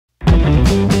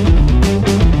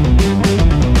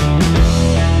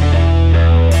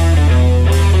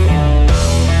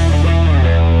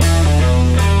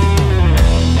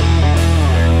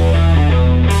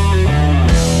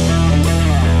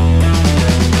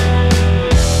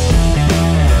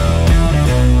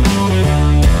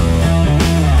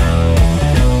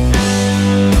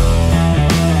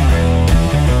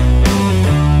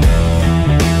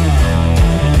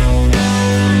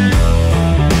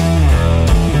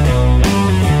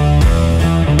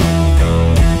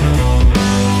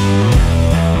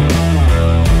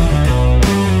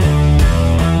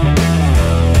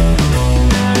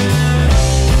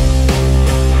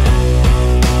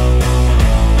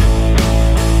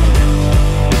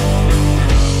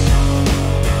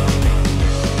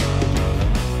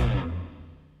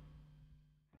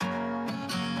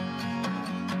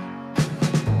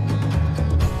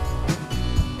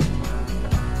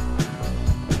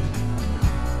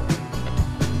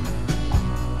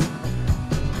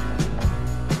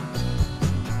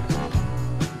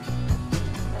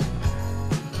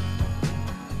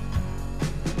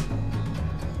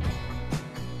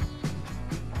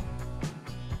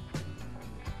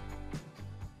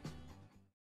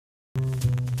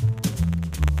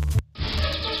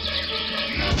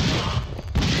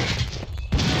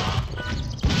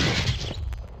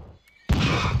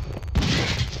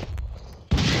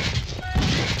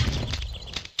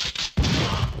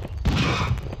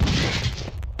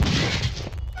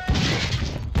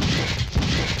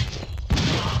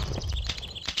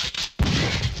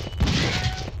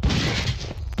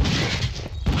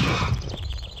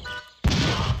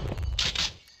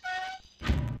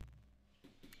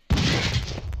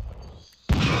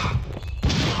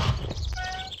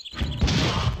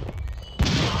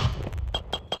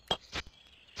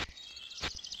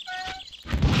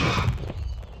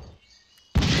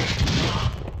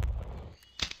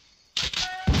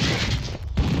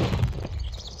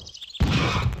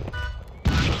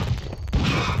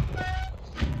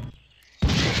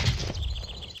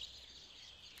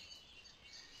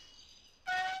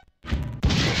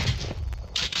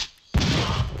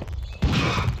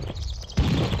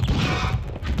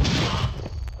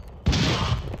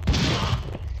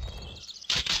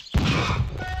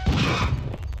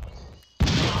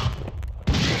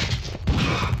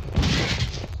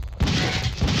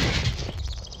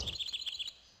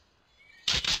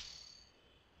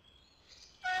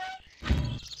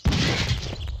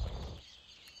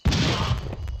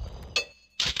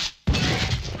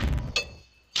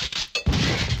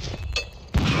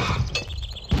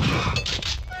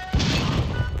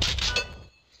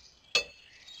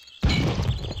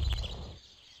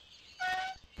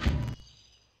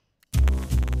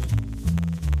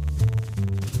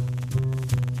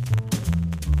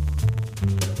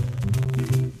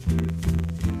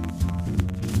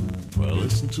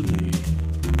to me.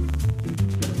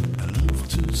 I love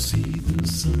to see the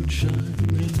sunshine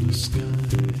in the sky.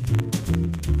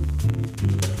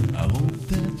 I hope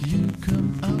that you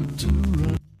come out to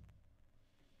run.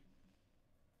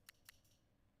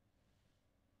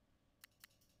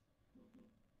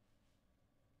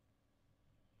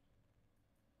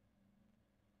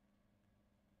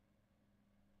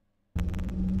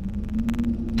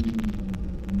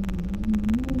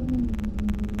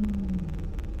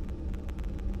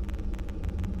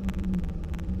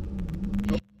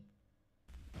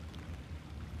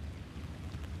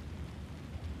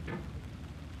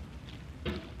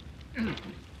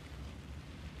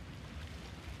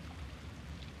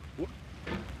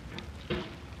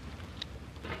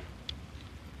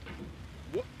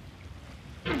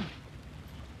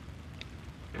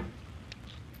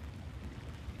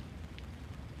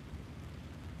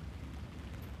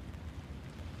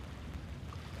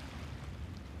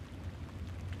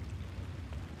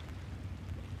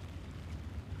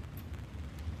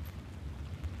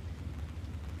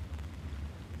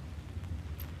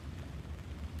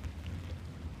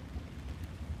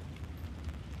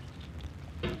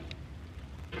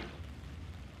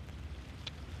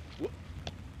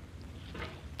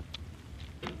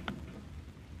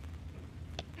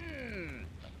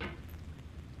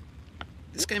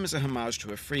 This game is a homage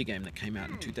to a free game that came out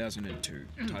in 2002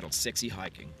 titled Sexy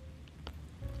Hiking.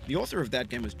 The author of that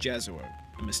game was Jazuo,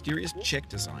 a mysterious Czech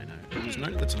designer who was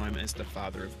known at the time as the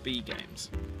father of B games.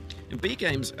 And B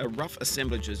games are rough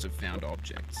assemblages of found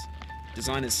objects.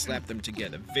 Designers slap them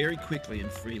together very quickly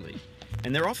and freely,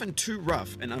 and they're often too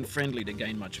rough and unfriendly to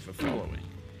gain much of a following.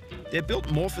 They're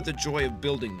built more for the joy of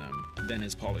building them than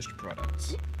as polished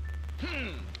products.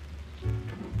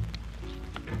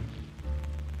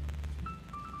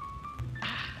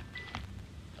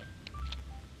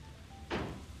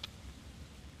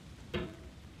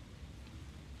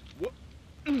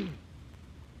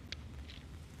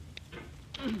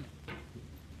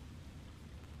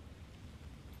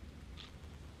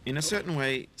 In a certain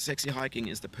way, Sexy Hiking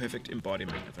is the perfect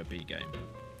embodiment of a B game.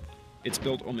 It's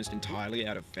built almost entirely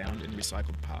out of found and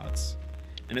recycled parts,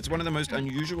 and it's one of the most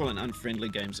unusual and unfriendly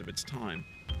games of its time.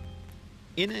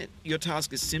 In it, your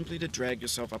task is simply to drag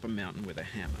yourself up a mountain with a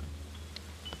hammer.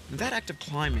 And that act of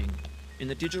climbing, in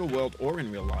the digital world or in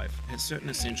real life, has certain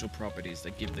essential properties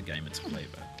that give the game its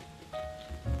flavor.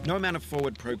 No amount of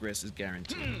forward progress is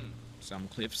guaranteed. Some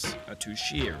cliffs are too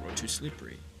sheer or too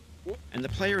slippery, and the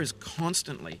player is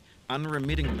constantly,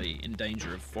 unremittingly in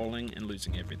danger of falling and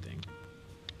losing everything.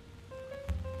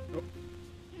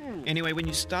 Anyway, when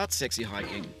you start Sexy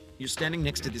Hiking, you're standing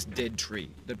next to this dead tree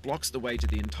that blocks the way to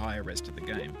the entire rest of the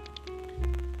game.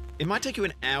 It might take you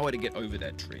an hour to get over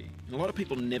that tree, and a lot of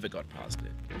people never got past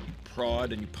it. You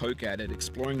prod and you poke at it,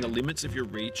 exploring the limits of your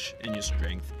reach and your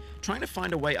strength, trying to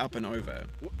find a way up and over.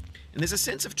 And there's a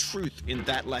sense of truth in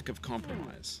that lack of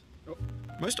compromise.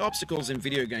 Most obstacles in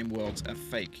video game worlds are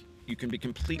fake. You can be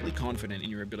completely confident in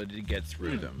your ability to get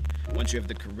through them once you have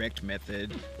the correct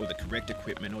method or the correct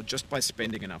equipment or just by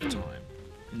spending enough time.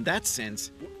 In that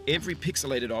sense, every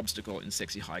pixelated obstacle in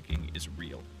Sexy Hiking is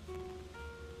real.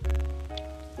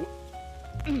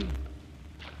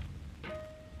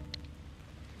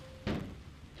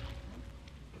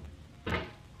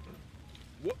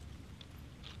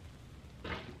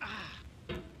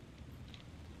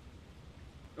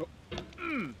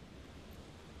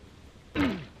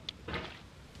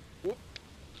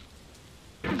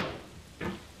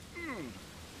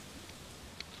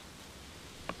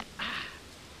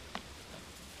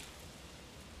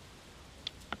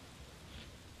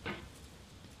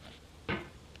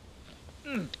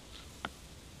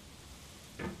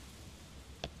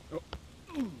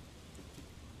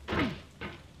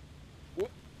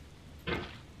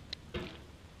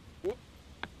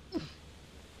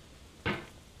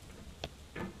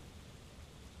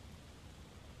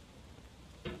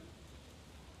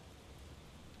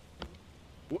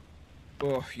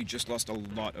 Oh, you just lost a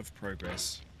lot of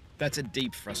progress. That's a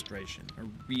deep frustration, a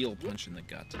real punch in the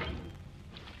gut.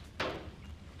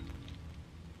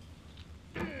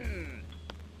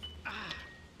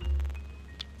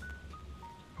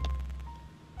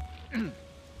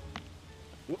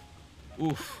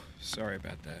 Oof, sorry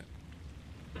about that.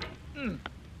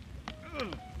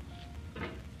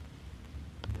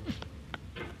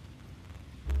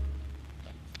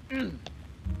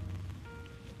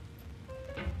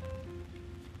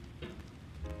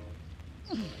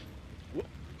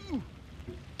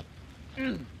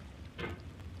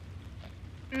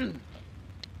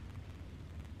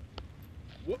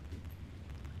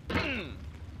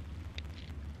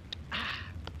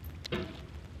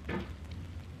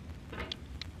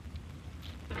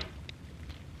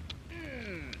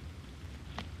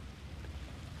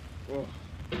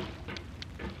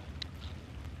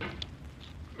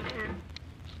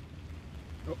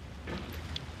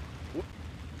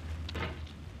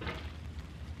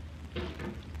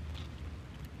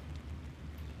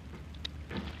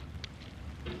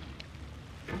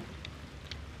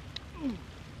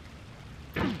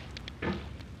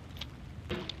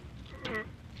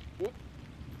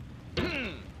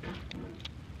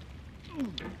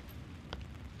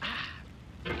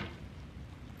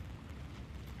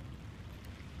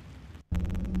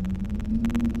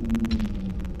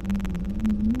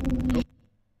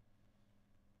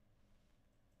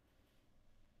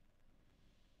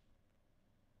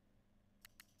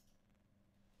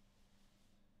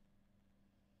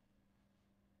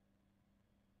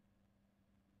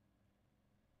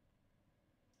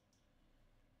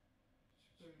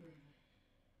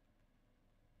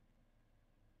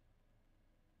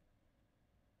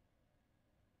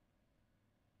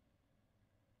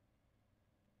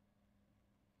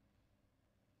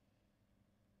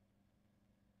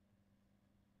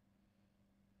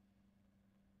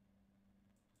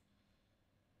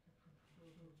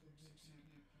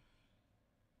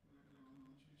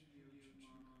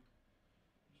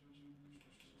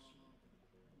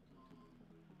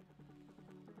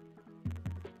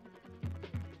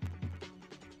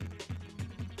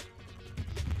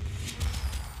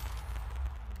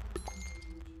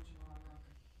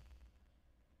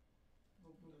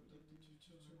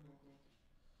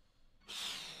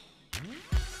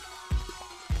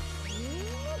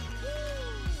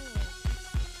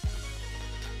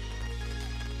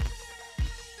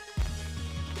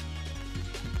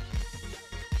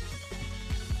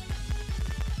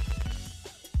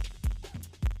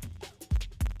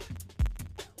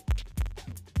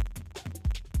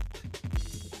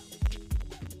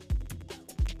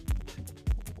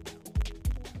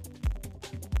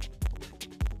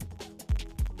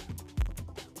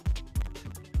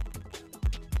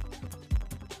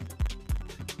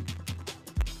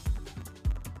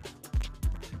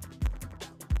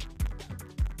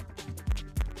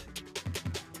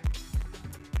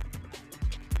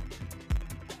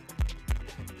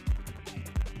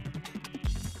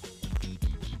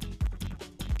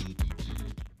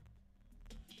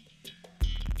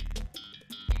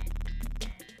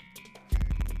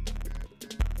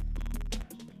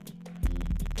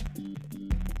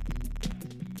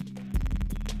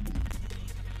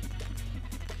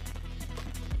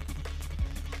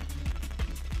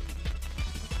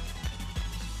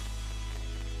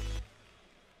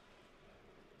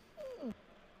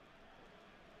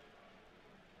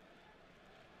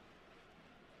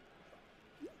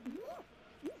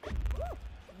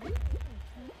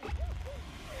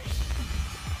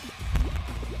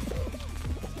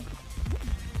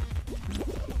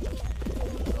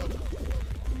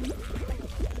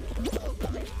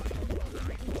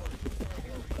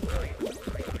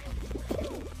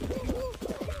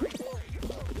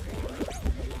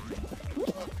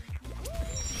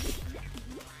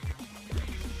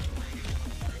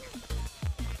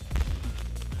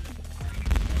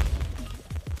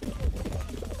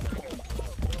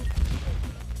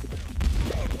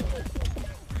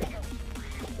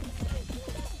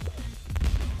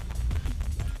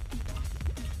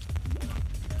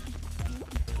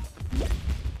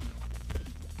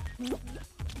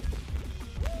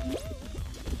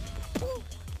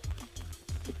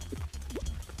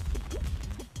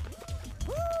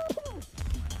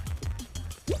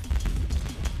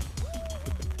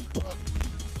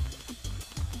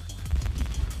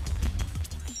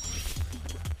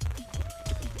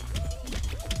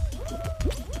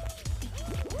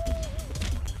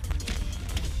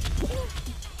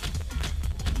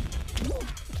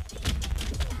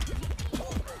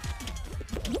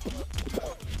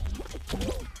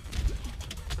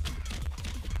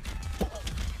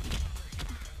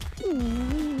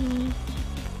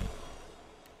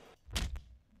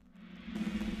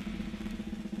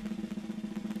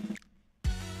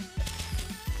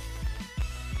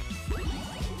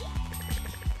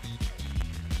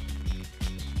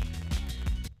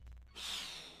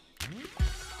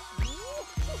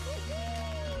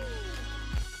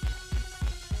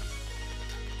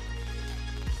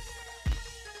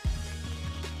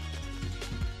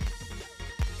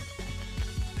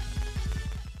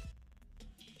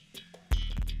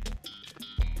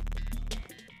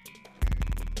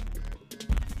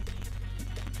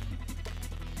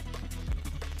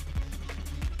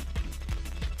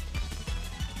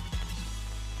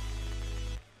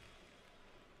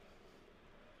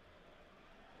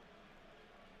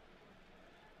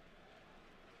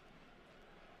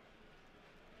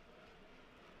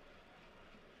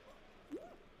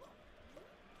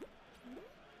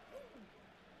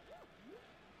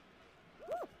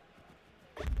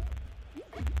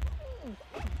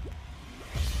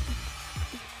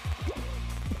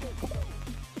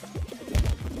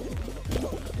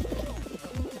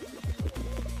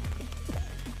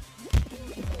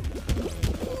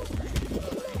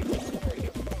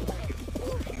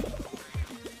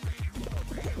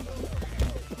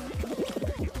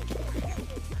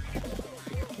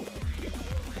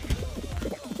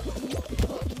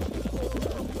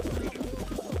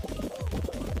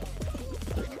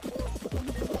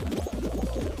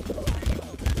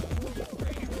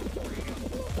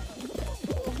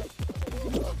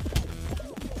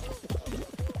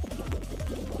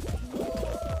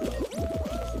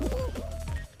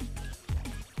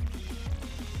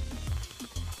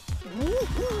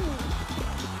 Woohoo!